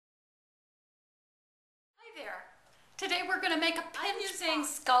Hi there. Today we're going to make a pinch. I'm using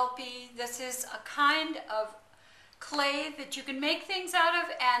Sculpey. This is a kind of clay that you can make things out of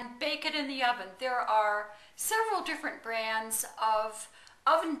and bake it in the oven. There are several different brands of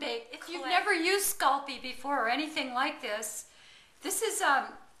oven baked clay. If you've never used Sculpey before or anything like this, this is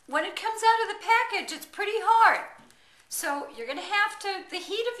when it comes out of the package, it's pretty hard. So you're going to have to, the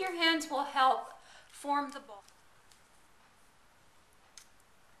heat of your hands will help form the ball.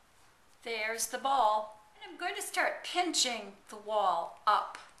 There's the ball. And I'm going to start pinching the wall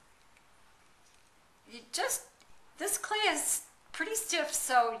up. This clay is pretty stiff,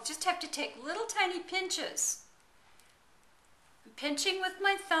 so you just have to take little tiny pinches. I'm pinching with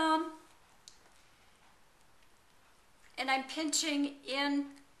my thumb, and I'm pinching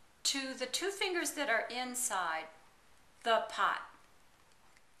into the two fingers that are inside the pot.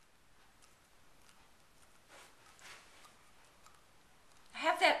 I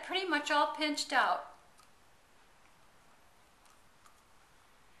have that pretty much all pinched out.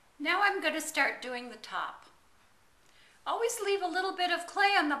 Now I'm going to start doing the top. Always leave a little bit of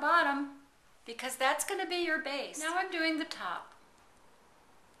clay on the bottom because that's going to be your base. Now I'm doing the top.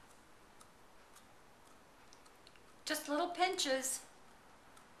 Just little pinches.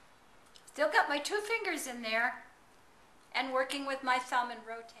 Still got my two fingers in there and working with my thumb and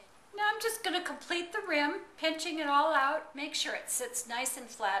rotating. Now I'm just going to complete the rim, pinching it all out. Make sure it sits nice and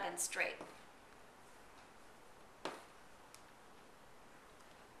flat and straight.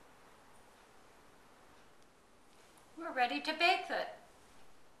 We're ready to bake it.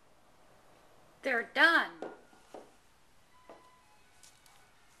 They're done.